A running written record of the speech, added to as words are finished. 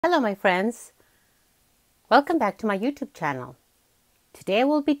Hello my friends, welcome back to my YouTube channel. Today I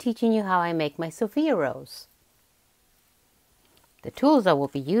will be teaching you how I make my Sofia Rose. The tools I will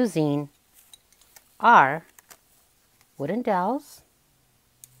be using are wooden dowels,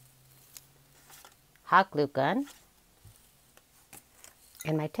 hot glue gun,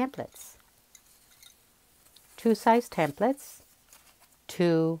 and my templates. 2 size templates,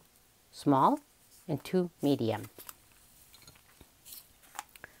 2 small and 2 medium.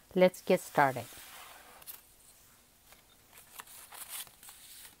 Let's get started.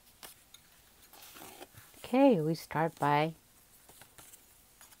 Okay, we start by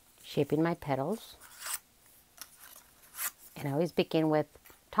shaping my petals. And I always begin with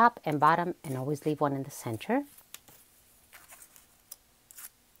top and bottom and always leave one in the center.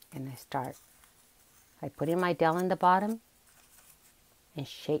 And I start by putting my dowel in the bottom and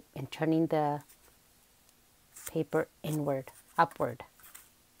turning the paper inward, upward.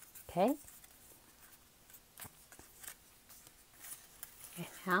 Okay. And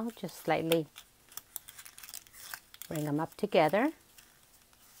now just slightly bring them up together.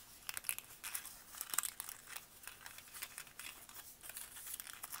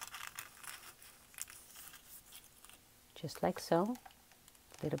 Just like so.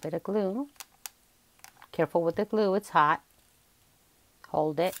 A little bit of glue. Careful with the glue, it's hot.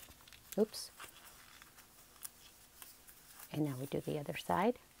 Hold it. Oops. And now we do the other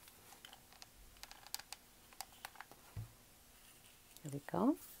side. There we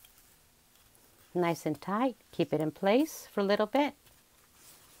go. Nice and tight. Keep it in place for a little bit.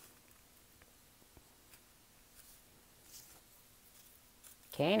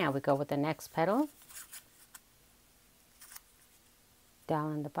 Okay, now we go with the next petal.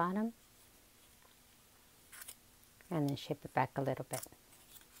 Down on the bottom. And then shape it back a little bit.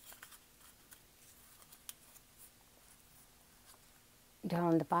 Down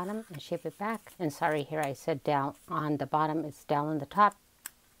on the bottom and shape it back. And sorry, here I said down on the bottom, it's down on the top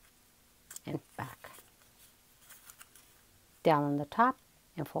and back. Down on the top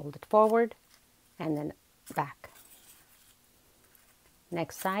and fold it forward and then back.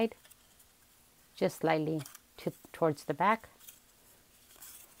 Next side, just slightly towards the back.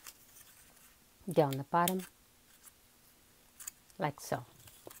 Down the bottom, like so.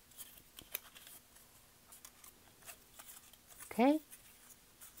 Okay.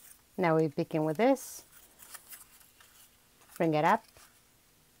 Now we begin with this. Bring it up.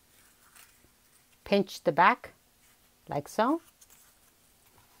 Pinch the back, like so.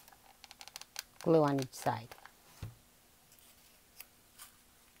 Glue on each side.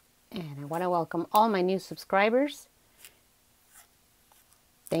 And I want to welcome all my new subscribers.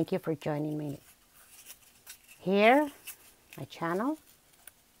 Thank you for joining me here, my channel.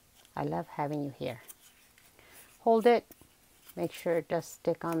 I love having you here. Hold it. Make sure it does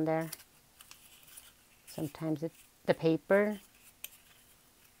stick on there. Sometimes it's the paper,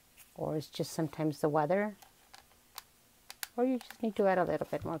 or it's just sometimes the weather, or you just need to add a little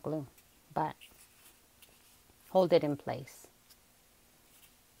bit more glue, but hold it in place.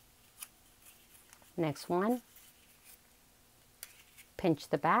 Next one, pinch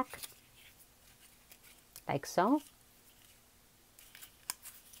the back, like so.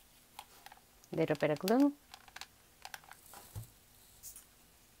 Little bit of glue.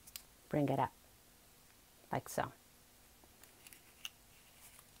 Bring it up, like so.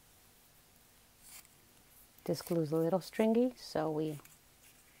 This glue's a little stringy, so we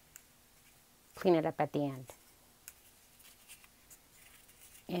clean it up at the end.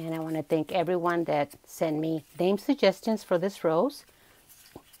 And I want to thank everyone that sent me name suggestions for this rose.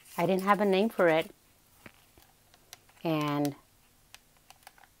 I didn't have a name for it, and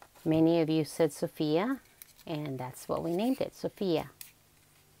many of you said Sofia, and that's what we named it, Sofia.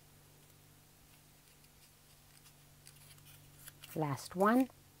 Last one.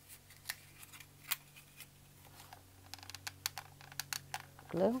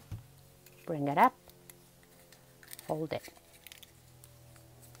 Glue. Bring it up. Hold it.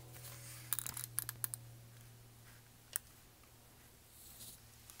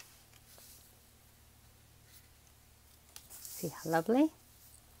 See how lovely?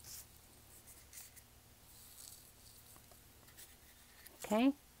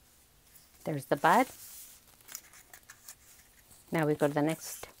 Okay. There's the bud. Now we go to the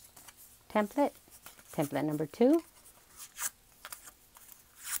next template, template number 2.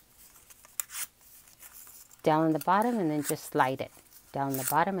 Down on the bottom and then just slide it. Down the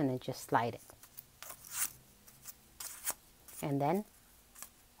bottom and then just slide it. And then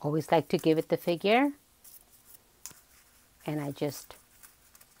always like to give it the figure. And I just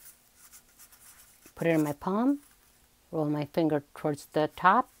put it in my palm roll my finger towards the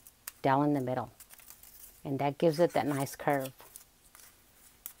top, down in the middle. And that gives it that nice curve.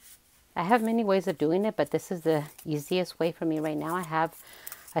 I have many ways of doing it, but this is the easiest way for me right now. I have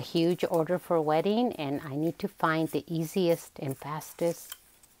a huge order for a wedding, and I need to find the easiest and fastest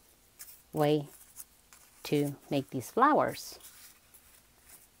way to make these flowers.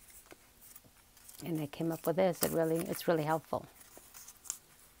 And I came up with this. It's really helpful.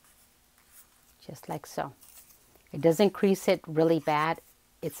 Just like so. It doesn't crease it really bad.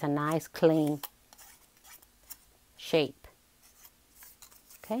 It's a nice, clean shape.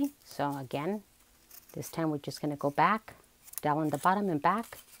 Okay, so again, this time we're just going to go back, down on the bottom and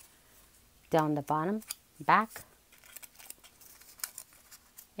back, down the bottom, back.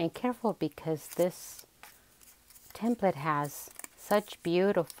 And careful, because this template has such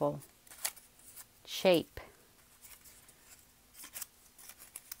beautiful shape.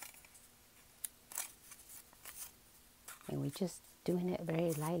 And we're just doing it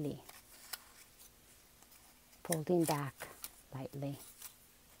very lightly, folding back lightly.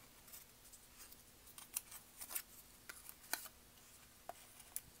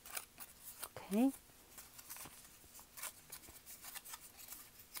 Okay.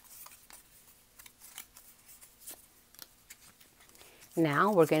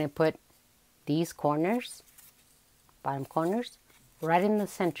 Now we're going to put these corners, bottom corners, right in the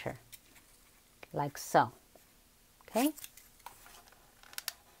center, like so. Okay?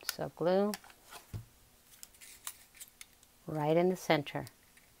 So glue right in the center.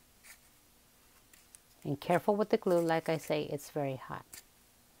 And careful with the glue, like I say, it's very hot.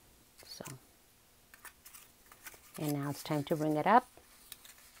 So, and now it's time to bring it up.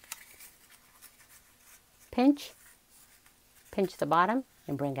 Pinch the bottom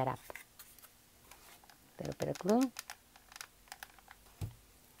and bring it up. A little bit of glue.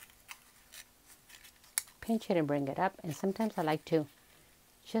 Pinch it and bring it up. And sometimes I like to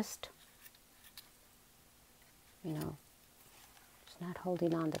just, you know, it's not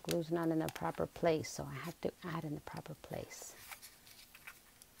holding on. The glue's not in the proper place, so I have to add in the proper place.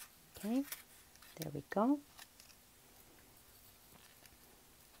 Okay, there we go.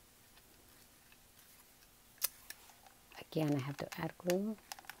 Again, I have to add glue.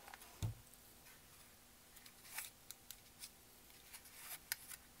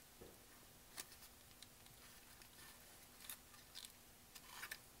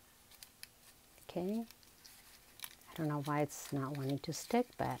 Okay, I don't know why it's not wanting to stick,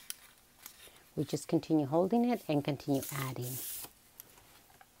 but we just continue holding it and continue adding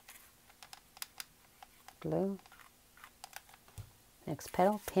glue. Next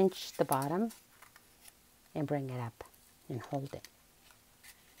petal, pinch the bottom and bring it up and hold it.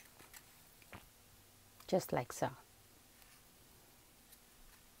 Just like so.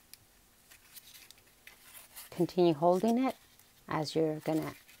 Continue holding it as you're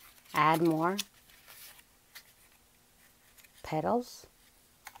gonna add more petals.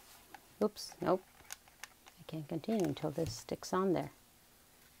 Oops, nope. I can't continue until this sticks on there.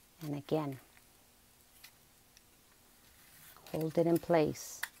 And again, hold it in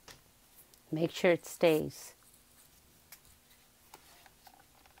place. Make sure it stays.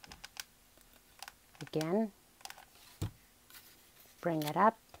 Again, bring it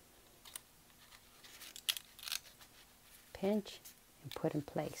up, pinch, and put in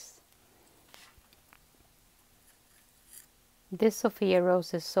place. This Sofia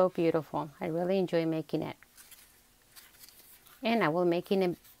Rose is so beautiful. I really enjoy making it. And I will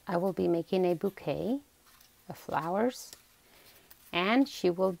be making a bouquet of flowers. And she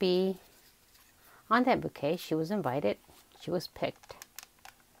will be on that bouquet. She was invited. She was picked.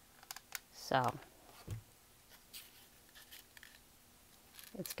 So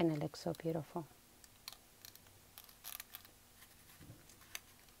it's going to look so beautiful.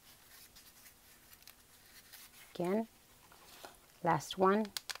 Again, last one.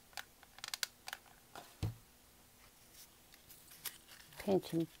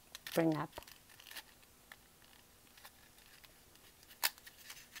 Pinch and bring up.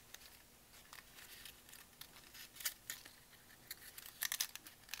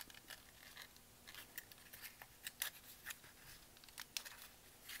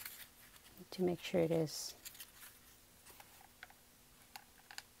 To make sure it is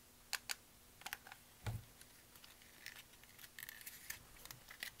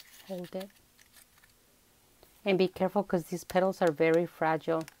hold it and be careful, because these petals are very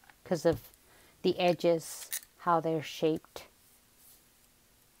fragile because of the edges, how they're shaped.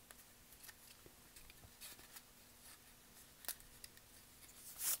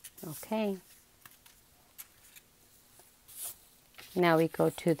 Okay, now we go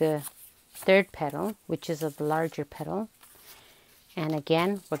to the third petal, which is a larger petal. And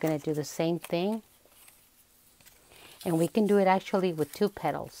again, we're going to do the same thing. And we can do it actually with 2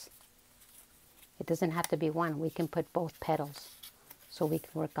 petals. It doesn't have to be one. We can put both petals so we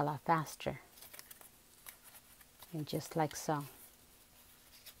can work a lot faster. And just like so.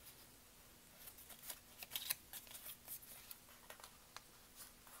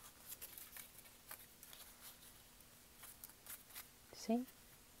 See?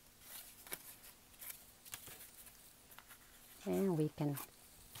 And we can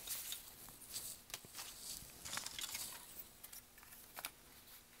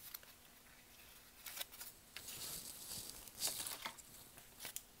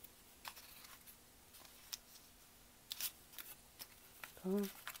go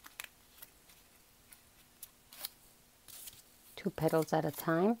 2 petals at a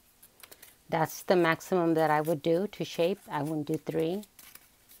time. That's the maximum that I would do to shape. I wouldn't do 3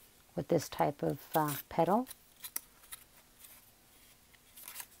 with this type of petal.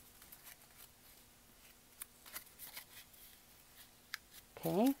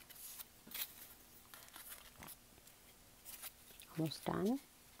 Okay. Almost done.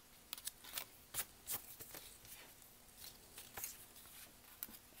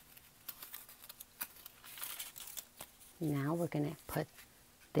 Now we're going to put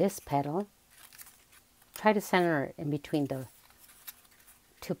this petal, try to center it in between the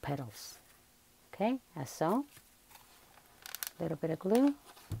 2 petals. Okay, as so. A little bit of glue.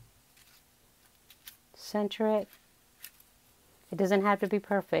 Center it. It doesn't have to be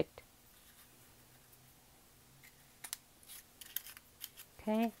perfect.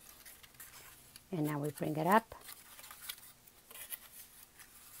 Okay, and now we bring it up.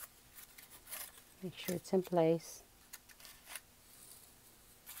 Make sure it's in place.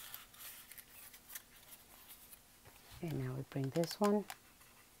 And now we bring this one, a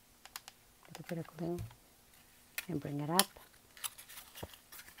little bit of glue, and bring it up.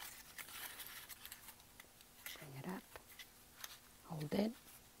 Bring it up. Hold it.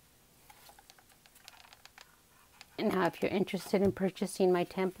 And now if you're interested in purchasing my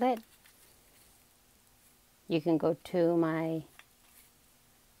template, you can go to my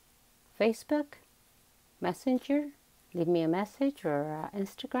Facebook Messenger, leave me a message, or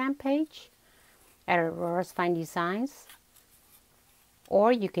Instagram page at aurorasfinedesigns,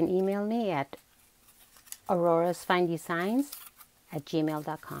 or you can email me at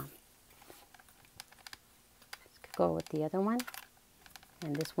aurorasfinedesigns@gmail.com. Let's go with the other one,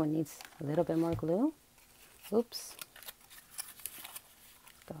 and this one needs a little bit more glue. Oops.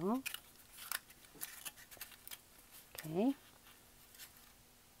 Let's go. Okay.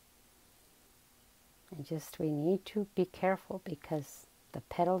 And just, we need to be careful because the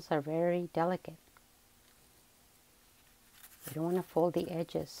petals are very delicate. You don't want to fold the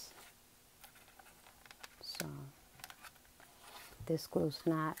edges. So this glue's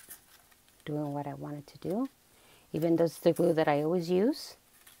not doing what I want it to do. Even though it's the glue that I always use,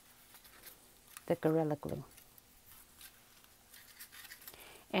 the Gorilla Glue.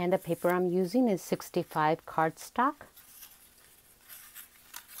 And the paper I'm using is 65 cardstock.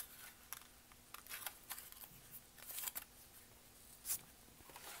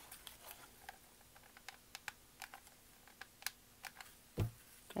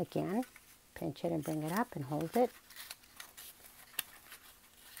 Again, pinch it and bring it up and hold it.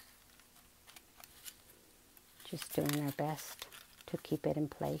 Just doing our best to keep it in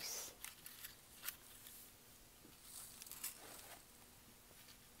place.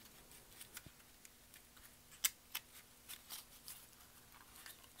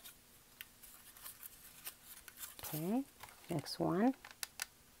 Okay, next one.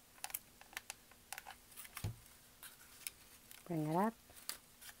 Bring it up.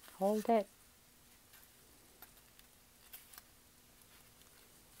 Hold it.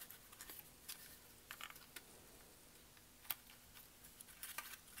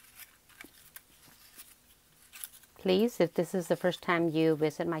 Please, if this is the first time you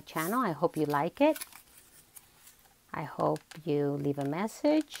visit my channel, I hope you like it. I hope you leave a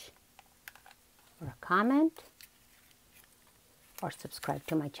message or a comment, or subscribe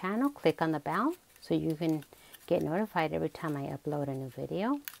to my channel. Click on the bell so you can get notified every time I upload a new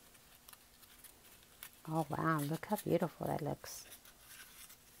video. Oh wow, look how beautiful that looks.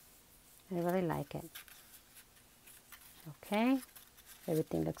 I really like it. Okay,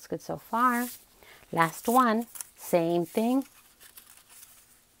 everything looks good so far. Last one, same thing.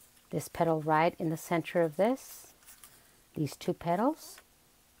 This petal right in the center of this. These 2 petals.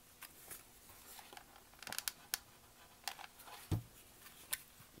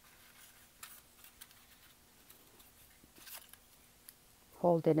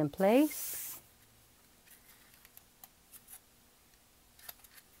 hold it in place.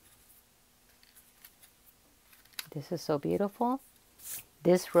 This is so beautiful.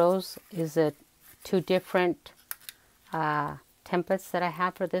 This rose is two different templates that I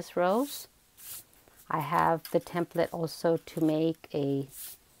have for this rose. I have the template also to make a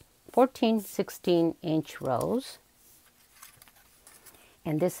 14-16 inch rose.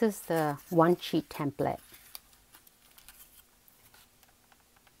 And this is the one sheet template.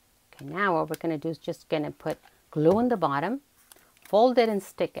 Okay, now what we're going to do is just going to put glue in the bottom, fold it and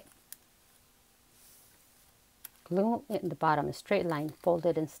stick it. Glue in the bottom, a straight line, fold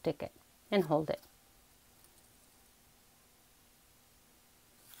it and stick it, and hold it.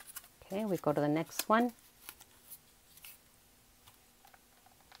 Okay, we go to the next one.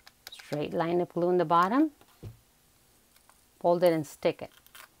 Straight line of glue in the bottom, fold it and stick it.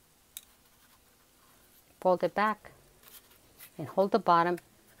 Fold it back and hold the bottom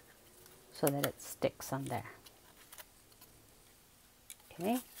so that it sticks on there.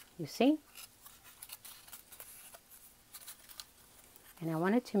 Okay, you see? And I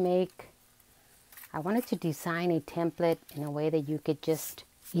wanted to design a template in a way that you could just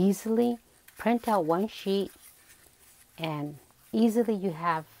easily print out one sheet and easily you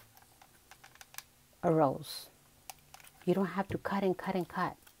have a rose. You don't have to cut and cut and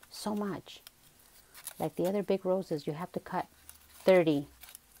cut so much. Like the other big roses, you have to cut 30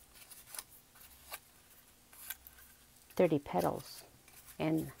 petals.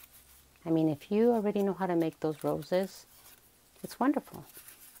 And I mean, if you already know how to make those roses, it's wonderful.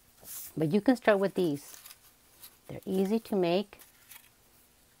 But you can start with these. They're easy to make,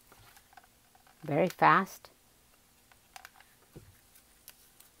 very fast.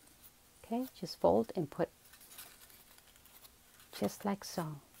 Okay, just fold and put just like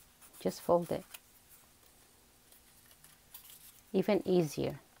so. Just fold it. Even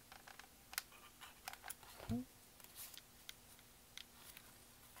easier. Okay.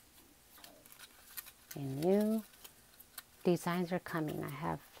 And new designs are coming. I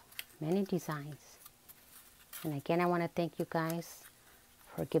have many designs. And again, I want to thank you guys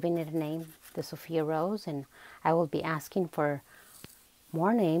for giving it a name, the Sofia Rose. And I will be asking for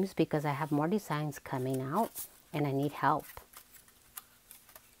more names because I have more designs coming out and I need help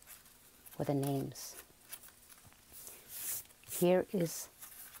with the names. Here is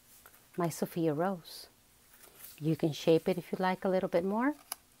my Sofia Rose. You can shape it if you like a little bit more,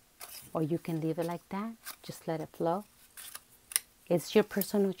 or you can leave it like that. Just let it flow. It's your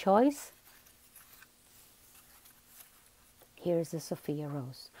personal choice. Here's the Sofia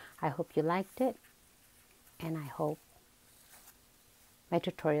Rose. I hope you liked it, and I hope my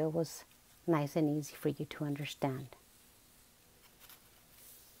tutorial was nice and easy for you to understand.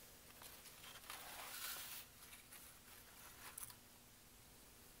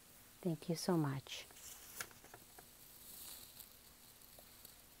 Thank you so much.